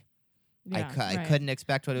ready. Yeah, I couldn't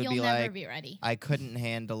expect what it would be like. You'll never be ready. I couldn't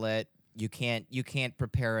handle it. You can't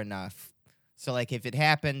prepare enough. So, if it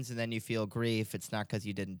happens and then you feel grief, it's not because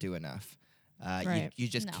you didn't do enough. You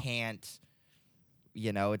just can't.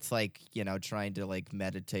 It's trying to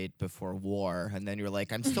meditate before war, and then you're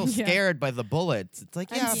I'm still scared by the bullets. It's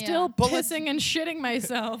I'm still pissing and shitting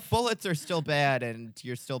myself. Bullets are still bad, and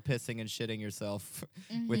you're still pissing and shitting yourself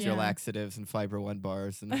with your laxatives and Fiber One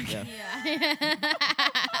bars. And Oh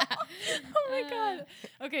my God.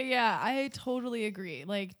 Okay, yeah, I totally agree.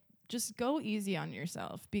 Just go easy on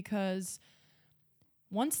yourself, because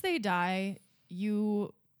once they die,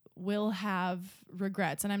 you will have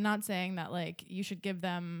regrets. And I'm not saying that like you should give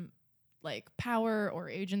them like power or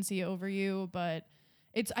agency over you, but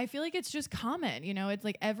I feel like it's just common, you know, it's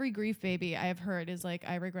like every grief baby I have heard is like,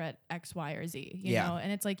 I regret X, Y, or Z, you know?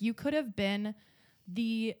 And it's like, you could have been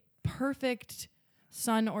the perfect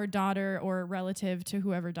son or daughter or relative to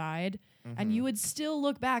whoever died. And you would still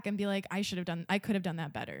look back and be like, I could have done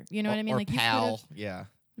that better. You know what I mean? Or Like pal. Yeah.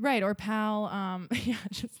 Right. Or pal. Yeah.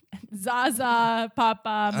 Just Zaza,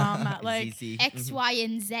 Papa, Mama, like ZZ. X, Y,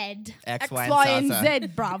 and Z. X, X, Y, Y, and and Zaza. Z,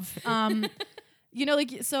 bruv. You know,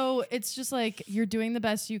 like, so it's just like you're doing the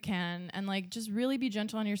best you can, and like just really be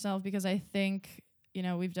gentle on yourself, because I think, you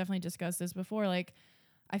know, we've definitely discussed this before. Like,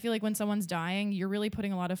 I feel like when someone's dying, you're really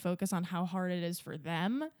putting a lot of focus on how hard it is for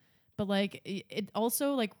them. But like, it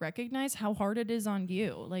also like recognize how hard it is on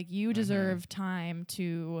you. Like, you deserve time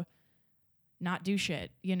to not do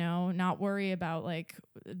shit, you know, not worry about like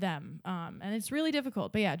them. And it's really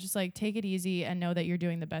difficult, but yeah, just like take it easy and know that you're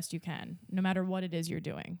doing the best you can, no matter what it is you're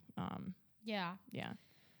doing. Yeah. Yeah.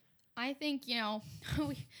 I think, you know,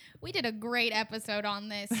 we did a great episode on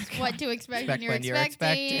this. What to expect when you're you're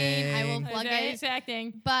expecting. I will expecting. plug it.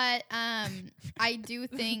 Exacting. But I do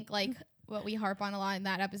think like what we harp on a lot in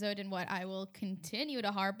that episode, and what I will continue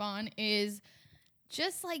to harp on, is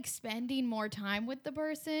just like spending more time with the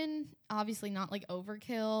person. Obviously not like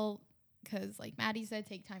overkill, because like Maddie said,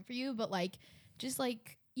 take time for you, but like just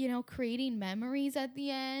like, you know, creating memories at the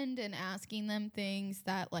end and asking them things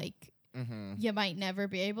that like you might never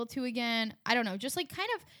be able to again. I don't know, just like kind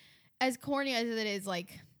of as corny as it is,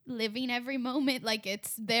 like living every moment like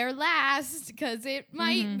it's their last, because it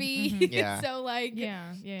might be. Yeah. So like,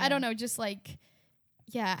 Yeah. I don't know, just like,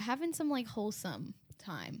 yeah, having some like wholesome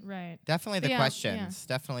time. Right. Definitely the Yeah, questions.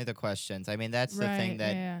 Definitely the questions. I mean, that's the thing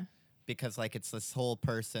that, Yeah. because like it's this whole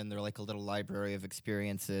person, they're like a little library of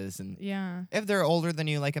experiences. And Yeah. if they're older than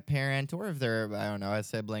you, like a parent, or if they're, I don't know, a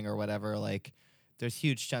sibling or whatever, like there's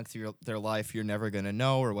huge chunks of their life you're never going to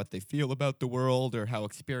know, or what they feel about the world, or how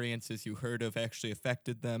experiences you heard of actually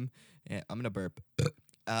affected them. And I'm going to burp.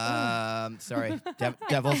 Sorry.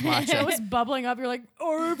 Devil's It matcha. was bubbling up. You're like,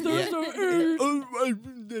 or if there's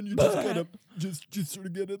Then you just gotta just sort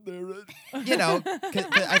of get in there. You know, 'cause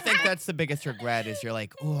I think that's the biggest regret, is you're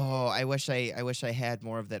like, oh, I wish I had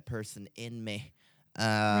more of that person in me.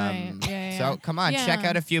 Right. Yeah, So come on, check Yeah.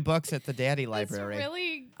 out a few books at the Daddy Library. It's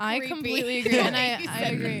really I creepy. completely agree. And I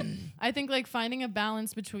agree. I think like finding a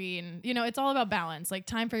balance between, you know, it's all about balance, like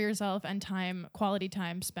time for yourself and quality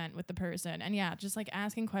time spent with the person. And yeah, just like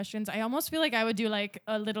asking questions. I almost feel like I would do like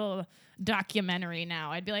a little documentary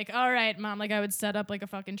now. I'd be like, all right, Mom, like I would set up like a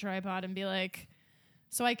fucking tripod and be like,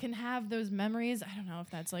 so I can have those memories. I don't know if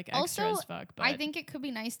that's like extra Also, as fuck, but I think it could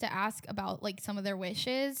be nice to ask about like some of their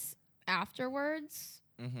wishes afterwards.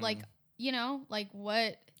 Like, you know, like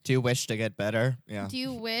what Do you wish to get better? Yeah. do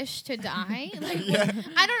you wish to die? Like, Yeah.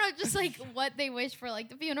 I don't know, just like what they wish for, like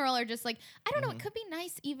the funeral, or just like, I don't know. It could be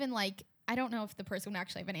nice, even like, I don't know if the person would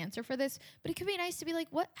actually have an answer for this, but it could be nice to be like,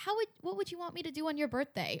 what would you want me to do on your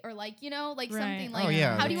birthday? Or like, you know, like Right. something Oh, like,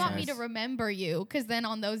 yeah, how do you that's want me to nice. remember you? Because then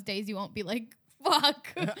on those days you won't be like, fuck,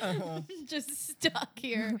 just stuck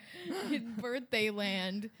here in birthday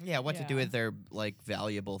land. Yeah, what to do Yeah. with their like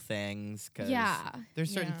valuable things? 'Cause Yeah.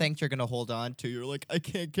 there's certain Yeah. things you're gonna hold on to. You're like, I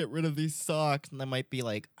can't get rid of these socks, and they might be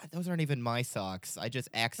like, those aren't even my socks. I just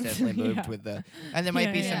accidentally moved Yeah. with the. And there might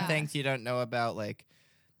Yeah, be yeah. some things you don't know about. Like,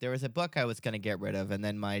 there was a book I was gonna get rid of, and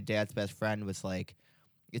then my dad's best friend was like,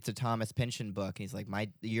 "It's a Thomas Pynchon book." He's like,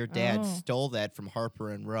 your dad Oh. stole that from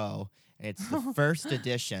Harper and Row, and it's the first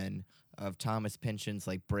edition of Thomas Pynchon's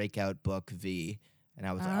like breakout book V. And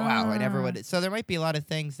I was like, oh, wow, I never would. So there might be a lot of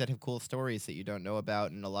things that have cool stories that you don't know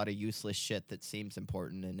about, and a lot of useless shit that seems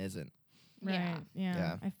important and isn't. right. Yeah.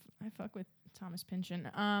 Yeah. Yeah. I fuck with Thomas Pynchon.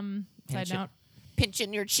 Side Pynchon. note.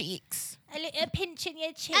 Pinching your cheeks. A little pinch in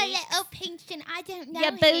your cheeks. A little Pinchon, I don't know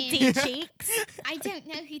Your him. booty cheeks. I don't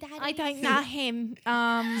know who that is. I don't know him.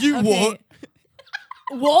 You okay.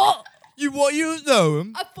 what? What? You what? You don't know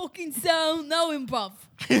him? I fucking don't know him, bruv.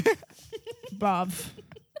 Bob.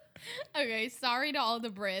 Okay, sorry to all the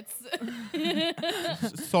Brits.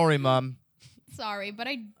 Sorry, Mum. Sorry, but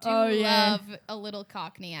I do Oh, yeah. love a little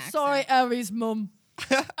Cockney accent. Sorry, Harry's mum.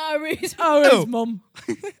 Harry's. Harry's mum.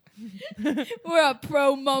 We're a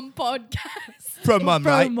pro mum podcast. Pro Mum,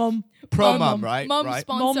 Pro right? mum. Pro Mum. Mum, right? Mum right.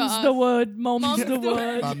 sponsor Mum's us. the word. Mum's Mum's the the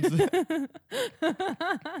word.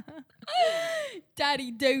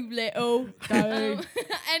 Daddy Doolittle. Daddy.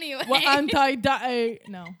 Anyway. We're anti-daddy.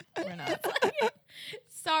 No, we're not.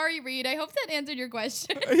 Sorry, Reed. I hope that answered your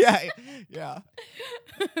question. Yeah, yeah.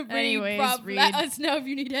 Reed, Anyways, bruv, Reed. let us know if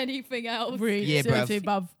you need anything else. Read, Yeah, bruv. seriously,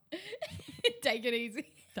 Bob. Take it easy.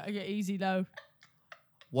 Take it easy though.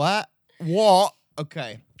 What? What?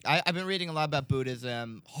 Okay. I've been reading a lot about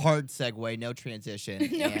Buddhism. Hard segue, no transition.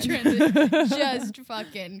 No and transition. Just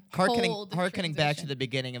fucking cold Harkening back to transition. the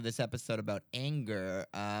beginning of this episode about anger,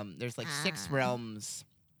 there's like 6 realms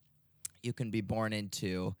you can be born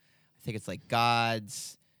into. I think it's like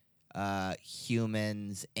gods,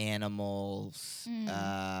 humans, animals,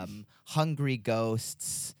 hungry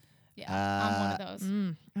ghosts. Yeah, I'm one of those.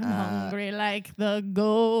 I'm hungry like the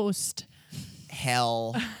ghost.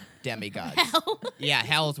 Hell, demigods. Hell. Yeah,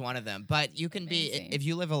 hell's one of them. But you can Amazing. be if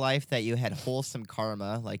you live a life that you had wholesome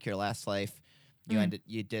karma, like your last life,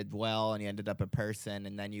 you did well and you ended up a person,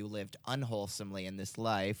 and then you lived unwholesomely in this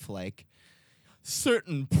life, like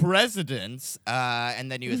certain presidents, and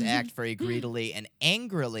then you just act very greedily and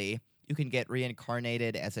angrily. You can get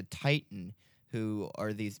reincarnated as a titan, who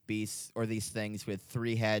are these beasts or these things with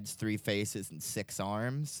 3 heads, 3 faces, and 6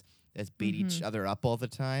 arms that beat each other up all the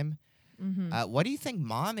time. What do you think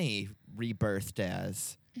Mommy rebirthed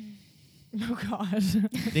as? Oh God.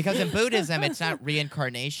 Because in Buddhism, it's not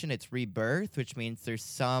reincarnation, it's rebirth, which means there's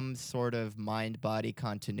some sort of mind-body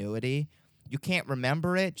continuity. You can't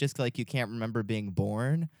remember it, just like you can't remember being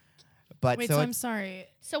born. But Wait, so so I'm sorry.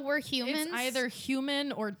 So we're humans. It's either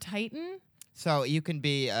human or Titan. So you can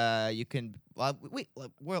be, well,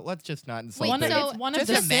 let's just not insult. Wait, it. so it's one just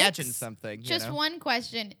of the imagine 6? something. Just you know? one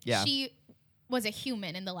question. Yeah. She was a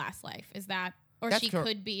human in the last life. Is that, or That's she cor-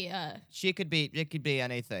 could be a? She could be. It could be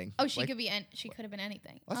anything. Oh, she Like, could be. She could have been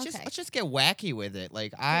anything. Let's okay. just get wacky with it.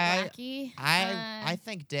 Like Wacky. I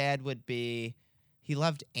think Dad would be. He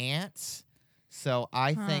loved ants, so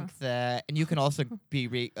I think that, and you can also be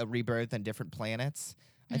rebirthed on different planets.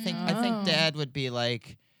 I think Oh. Dad would be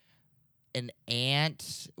like an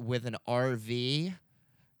ant with an RV,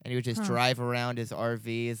 and he would just drive around his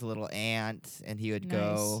RV as a little ant, and he would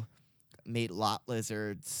go meet lot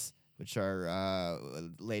lizards, which are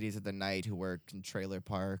ladies of the night who work in trailer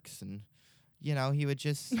parks, and you know he would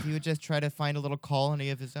just try to find a little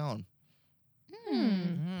colony of his own.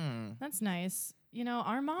 That's nice. You know,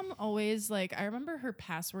 our mom always like. I remember her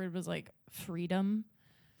password was like freedom.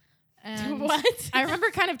 And What? I remember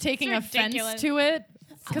kind of taking It's offense ridiculous. to it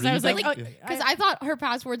because I was like, Freedom? Because I thought her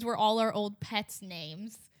passwords were all our old pets'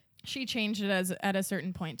 names. she changed it as at a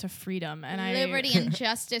certain point to freedom, and Liberty and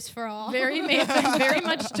justice for all. very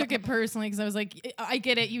much took it personally because I was like, I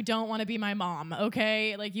get it. You don't want to be my mom,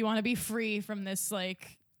 okay? Like you want to be free from this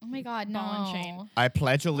like. Oh my God, Ball and no. chain. I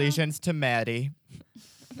pledge allegiance to Maddie.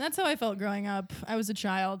 That's how I felt growing up. I was a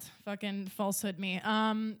child. Fucking falsehood me.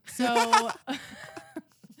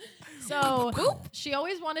 So she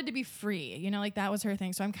always wanted to be free. You know, like that was her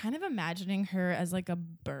thing. So I'm kind of imagining her as like a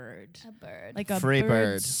bird. A bird. Like a Free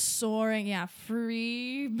bird. soaring. Yeah,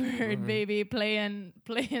 free bird, baby, playing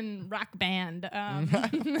rock band.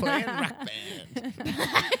 Playing rock band.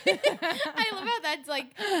 I love how that's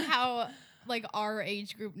like how like our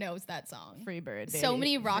age group knows that song. Free bird. So baby,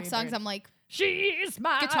 many rock free songs. bird. I'm like, She's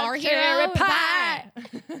my Guitar cherry Hero pie.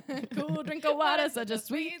 Cool drink of water, such a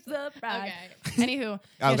sweet surprise. Anywho,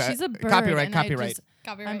 yeah, Okay. she's a bird. Copyright, and I copyright. just-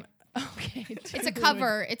 copyright. okay. It's a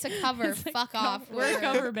cover. It's a cover. It's a Fuck off. We're a whoever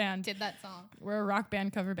cover band. Did that song? We're a rock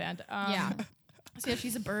band cover band. Yeah. So yeah,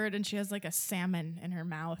 she's a bird and she has like a salmon in her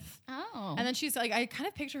mouth. Oh. And then she's like, I kind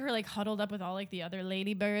of picture her like huddled up with all like the other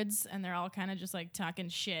ladybirds, and they're all kind of just like talking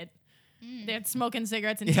shit. They're smoking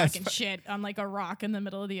cigarettes and Yes. talking shit on like a rock in the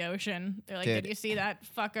middle of the ocean. They're like, Dude. did you see that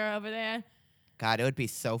fucker over there? God, it would be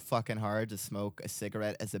so fucking hard to smoke a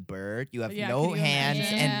cigarette as a bird. You have Yeah, no could you hands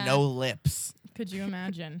imagine? and Yeah. no lips. Could you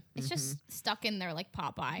imagine? It's just stuck in there like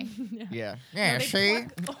Popeye. Yeah. No, Yeah, they see?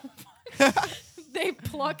 They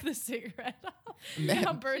pluck the cigarette off. You know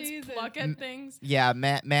how birds pluck at things? Yeah,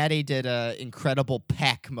 Maddie did a incredible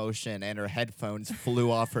peck motion and her headphones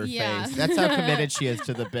flew off her Yeah. face. That's how committed she is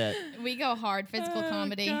to the bit. We go hard physical Oh,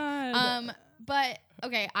 comedy. God. But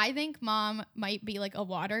okay, I think Mom might be like a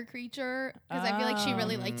water creature because I feel like she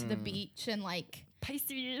really liked the beach and like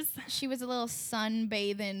Pisces. she was a little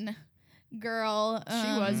sunbathing girl. She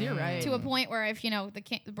was, you're right. To a point where if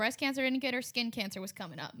the breast cancer didn't get her, skin cancer was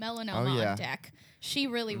coming up, melanoma Oh, yeah. on deck. She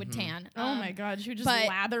really would tan. Oh my God, she would just but-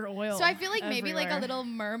 lather oil. So I feel like maybe like a everywhere. little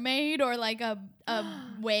mermaid or like a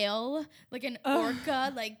whale, like an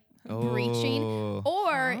orca, like breaching. Oh.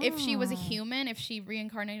 Or if she was a human, if she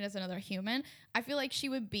reincarnated as another human, I feel like she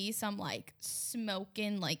would be some like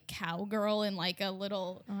smoking like cowgirl in like a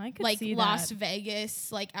little Oh, I could like see Las that.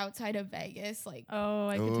 Vegas, like outside of Vegas, like Oh,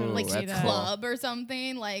 I could Ooh, totally like see that's that. cool. club or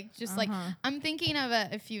something. Like just like Uh-huh. I'm thinking of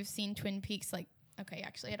if you've seen Twin Peaks, like okay,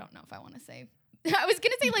 actually I don't know if I want to say I was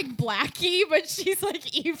gonna say like Blackie, but she's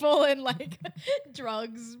like evil and like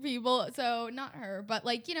drugs people. So not her, but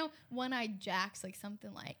like One-Eyed Jack's like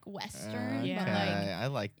something like Western. Yeah. But Okay, I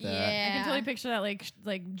like that. yeah, I can totally picture that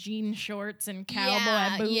like jean shorts and cowboy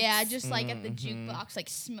yeah, boots. yeah, just like at the Mhm. jukebox, like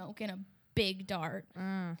smoking a big dart,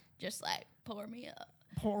 Mm. just like pour me up.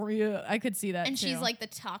 Poor you. I could see that And too. she's like the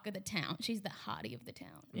talk of the town. She's the hottie of the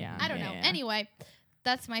town. yeah. I don't know. yeah. Anyway,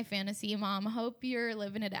 that's my fantasy, Mom. Hope you're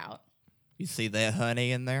living it out. You see that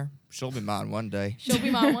honey in there? She'll be mine one day. She'll be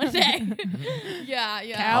mom one day. yeah.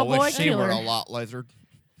 Cowboy I wish she were killer. a lot lizard.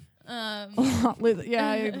 Yeah,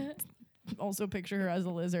 I also picture her as a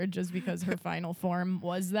lizard just because her final form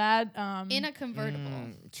was that. In a convertible.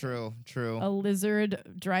 True. a lizard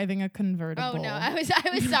driving a convertible. Oh no, I was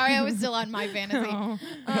sorry, I was still on my fantasy. Oh.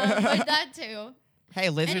 But that too. Hey,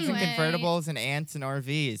 lizards and Anyway. convertibles and ants and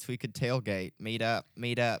RVs. We could tailgate. Meet up.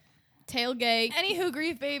 Tailgate. Anywho,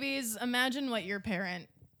 grief babies, imagine what your parent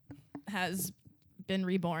has been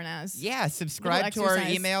reborn as. Yeah, subscribe to our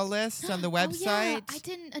exercise. email list on the Oh, yeah, website. I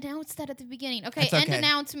didn't announce that at the beginning. Okay, That's end okay.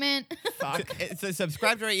 announcement. Fuck. So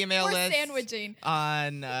subscribe to our email We're list. sandwiching.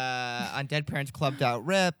 On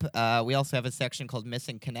deadparentsclub.rip. We also have a section called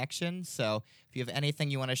Missing Connections. So if you have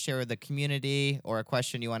anything you want to share with the community or a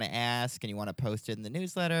question you want to ask and you want to post it in the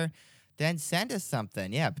newsletter, then send us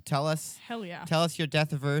something. Yeah, tell us Hell yeah. your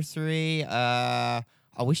death anniversary.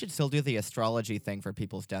 We should still do the astrology thing for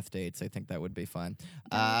people's death dates. I think that would be fun.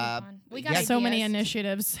 That would be fun. We got yeah, So many ideas.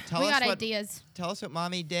 initiatives. Tell We us got what, ideas. Tell us what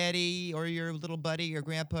mommy, daddy, or your little buddy, your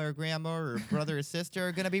grandpa or grandma, or brother or sister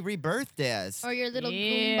are going to be rebirthed as. Or your little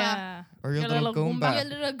Goomba. Yeah. Or your your little little Goomba. Your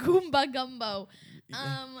little Goomba gumbo.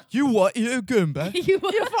 You what? You Goomba? You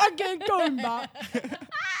You fucking Goomba.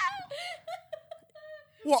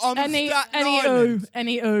 What? I'm Any Staten O. Island.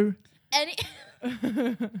 Any O. Any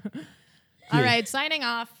All right, signing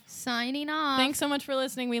off. signing off. Thanks so much for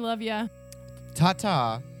listening. We love you.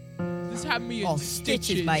 Ta-ta. This had me Oh, in stitches,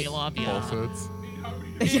 stitches. mate. Love you. Falsehoods.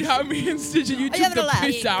 It had me in stitches. You Are you took having a the laugh?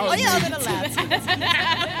 piss out Are of you me. having a laugh?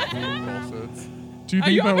 Falsehoods. Do you Are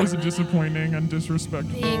think you that having was a- disappointing and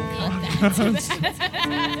disrespectful? Big cut that.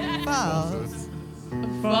 False.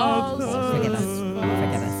 Falsehoods. Forgive us.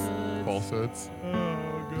 Forgive us. Falsehoods.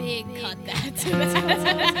 Big cut that.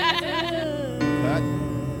 Cut.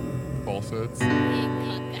 Falsehoods. Big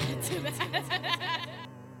cut that.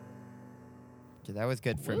 Okay, that was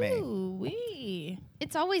good for me. Ooh, wee.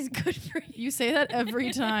 It's always good for you. You say that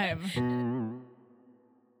every time.